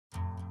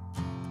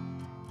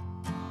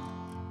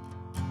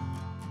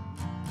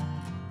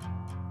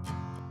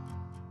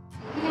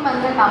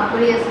মানুহে কাম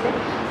কৰি আছে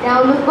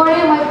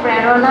তেওঁলোকৰে মই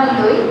প্ৰেৰণা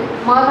লৈ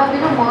মই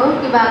ভাবিলো ময়ো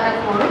কিবা এটা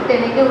কৰোঁ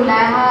তেনেকৈ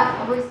ওলাই অহা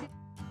হৈছে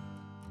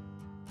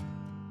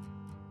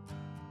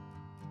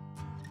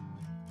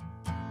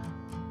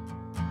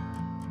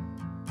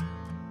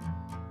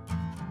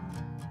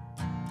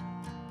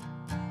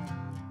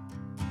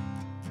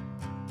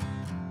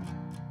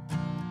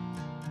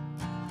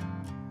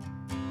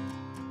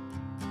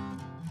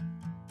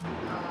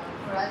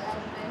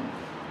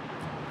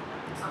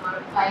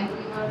Flying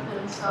River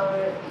Films और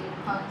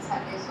एक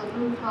साथे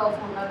चतुर्थ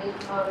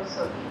पुनर्विवाहर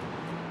ছবি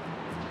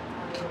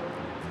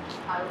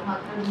আৰু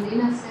মাত্ৰ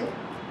দুদিন আছে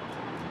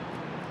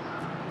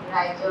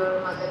ৰাইজৰ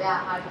মাজলৈ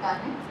অহাৰ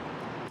কাৰণে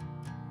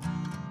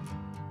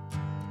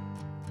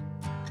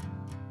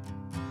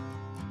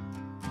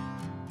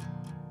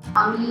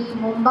আমি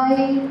মুম্বাই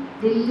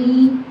দিল্লী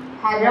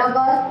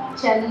হায়দৰাবাদ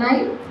চেন্নাই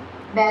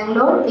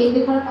বেংগলোৰ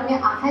এইকেইখনত আমি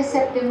 28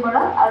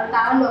 ছেপ্টেম্বৰত আৰু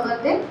তাৰ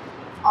লগতে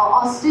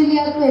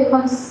অষ্ট্ৰেলিয়াতো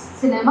এখন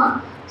cinema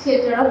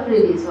theater of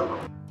release hobo.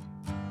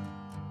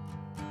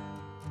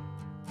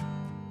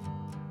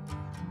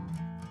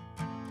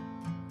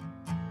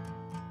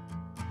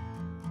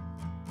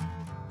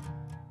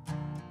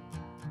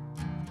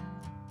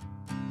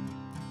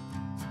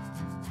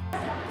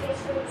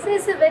 So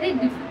it's a very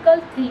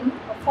difficult thing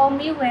for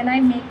me when I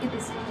make a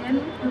decision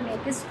to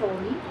make a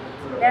story.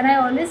 Then I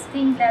always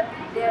think that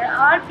there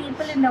are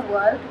people in the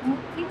world who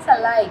think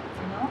alike,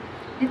 you know,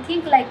 they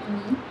think like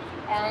me.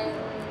 And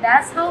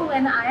that's how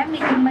when I am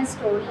making my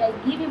story, I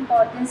give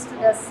importance to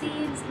the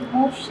scenes,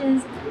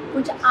 emotions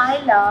which I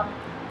love,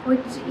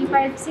 which if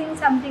I'm seeing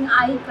something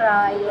I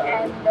cry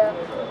and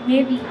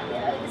maybe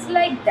it's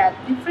like that,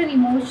 different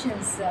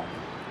emotions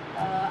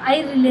I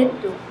relate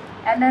to.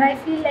 And then I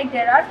feel like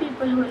there are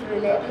people who will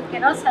relate, it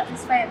cannot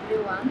satisfy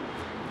everyone.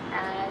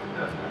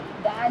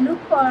 And I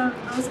look for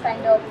those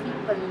kind of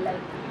people,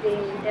 like they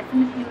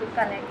definitely will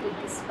connect with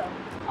this film.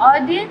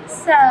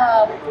 Audience,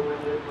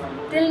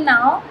 till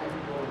now,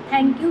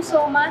 thank you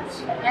so much,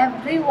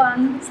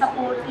 everyone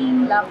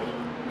supporting, loving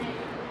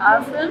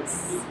our films.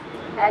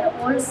 And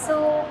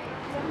also,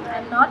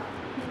 I'm not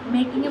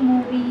making a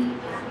movie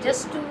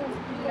just to,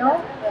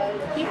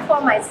 keep for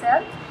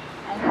myself.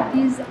 And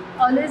it is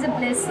always a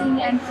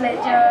blessing and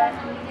pleasure.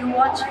 You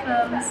watch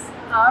films,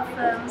 our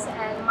films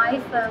and my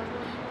film,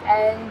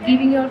 and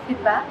giving your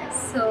feedback.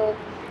 So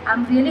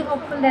I'm really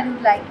hopeful that you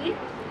like it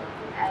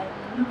and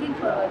looking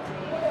forward to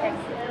it. Thank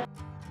you.